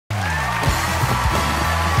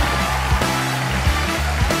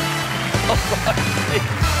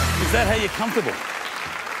Is that how you're comfortable?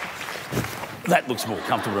 That looks more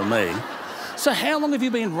comfortable to me. So how long have you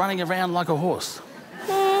been running around like a horse?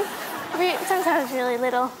 Since I was really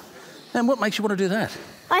little. And what makes you want to do that?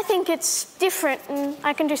 I think it's different and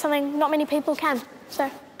I can do something not many people can. So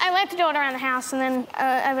I learned to do it around the house and then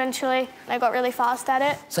eventually I got really fast at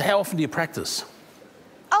it. So how often do you practice?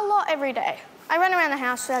 A lot every day. I run around the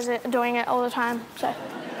house doing it all the time, so.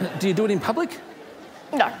 Do you do it in public?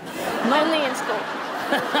 No, only in school.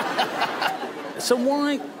 So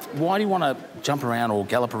why do you want to jump around or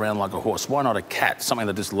gallop around like a horse? Why not a cat, something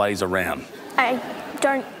that just lays around? I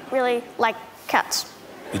don't really like cats.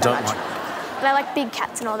 You don't like... But I like big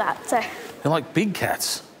cats and all that, so. You like big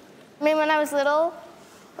cats? I mean, when I was little,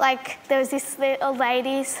 like, there was this old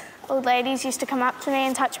ladies used to come up to me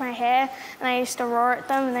and touch my hair, and I used to roar at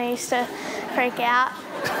them, and they used to freak out.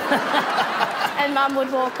 And Mum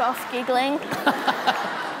would walk off giggling.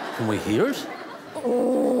 Can we hear it?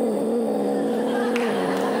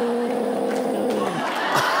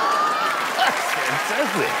 That's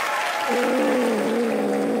fantastic.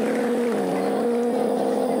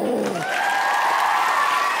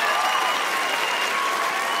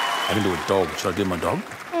 I can do a dog. Should I do my dog?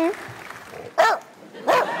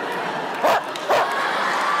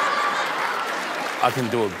 I can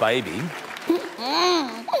do a baby.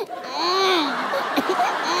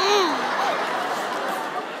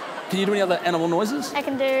 Can you do any other animal noises? I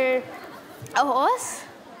can do a horse.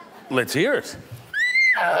 Let's hear it.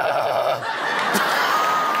 I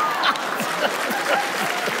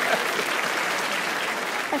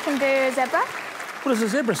can do a zebra. What does a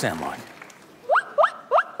zebra sound like?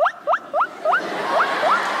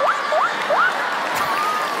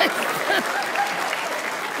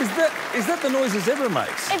 Is that the noise a zebra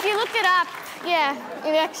makes? If you look it up, yeah,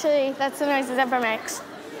 that's the noise a zebra makes.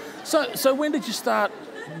 So when did you start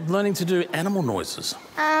learning to do animal noises?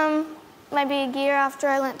 Maybe a year after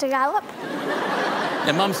I learnt to gallop.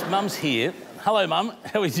 And Mum's here. Hello, Mum.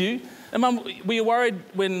 How are you? And Mum, were you worried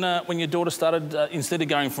when your daughter started, instead of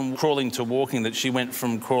going from crawling to walking, that she went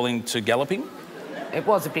from crawling to galloping? It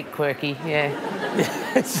was a bit quirky, yeah.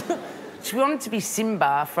 Yes. She wanted to be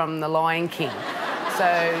Simba from The Lion King.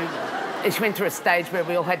 So she went through a stage where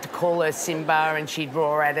we all had to call her Simba and she'd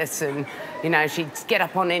roar at us and, you know, she'd get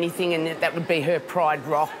up on anything and that would be her pride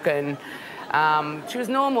rock and she was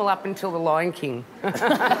normal up until The Lion King.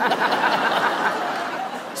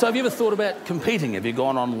 So have you ever thought about competing? Have you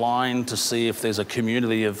gone online to see if there's a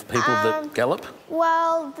community of people that gallop?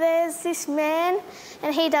 Well, there's this man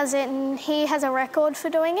and he does it and he has a record for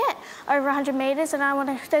doing it, over 100 metres, and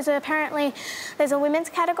there's a women's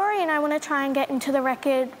category and I want to try and get into the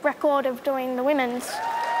record of doing the women's.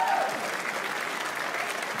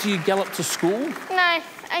 Do you gallop to school? No,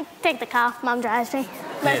 I take the car. Mum drives me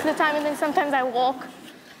most of the time and then sometimes I walk.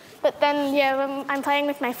 But then, yeah, when I'm playing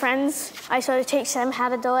with my friends, I sort of teach them how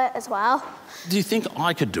to do it as well. Do you think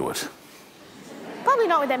I could do it? Probably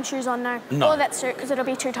not with them shoes on, no. No. Or that suit, because it'll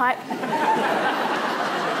be too tight.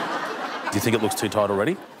 Do you think it looks too tight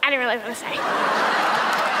already? I didn't really want to say.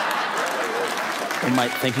 Well,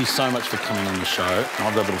 mate, thank you so much for coming on the show.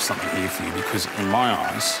 I've got a little something here for you because, in my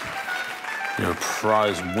eyes, you're a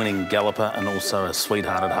prize-winning galloper and also a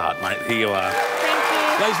sweetheart at heart, mate. Here you are.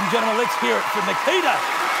 Thank you. Ladies and gentlemen, let's hear it for Nikita.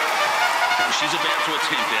 She's about to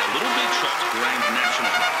attempt our Little Big Shots Grand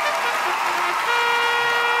National.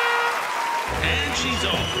 And she's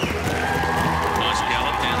off. Nice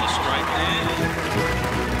gallop down the straight there.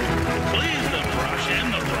 Clears the brush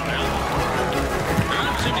and the rail. There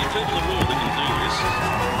aren't too many people in the world that can do this.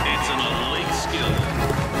 It's an elite skill.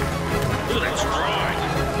 Look at that stride.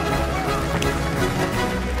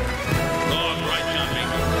 Oh, great jumping.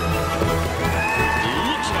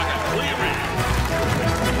 Looks like a clear round.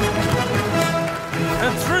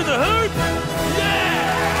 And through the hoop, yeah!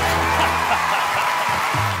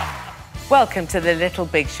 Welcome to the Little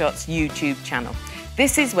Big Shots YouTube channel.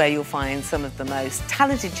 This is where you'll find some of the most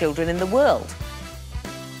talented children in the world.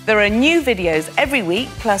 There are new videos every week,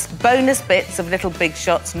 plus bonus bits of Little Big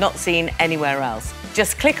Shots not seen anywhere else.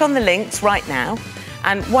 Just click on the links right now,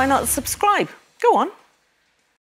 and why not subscribe? Go on.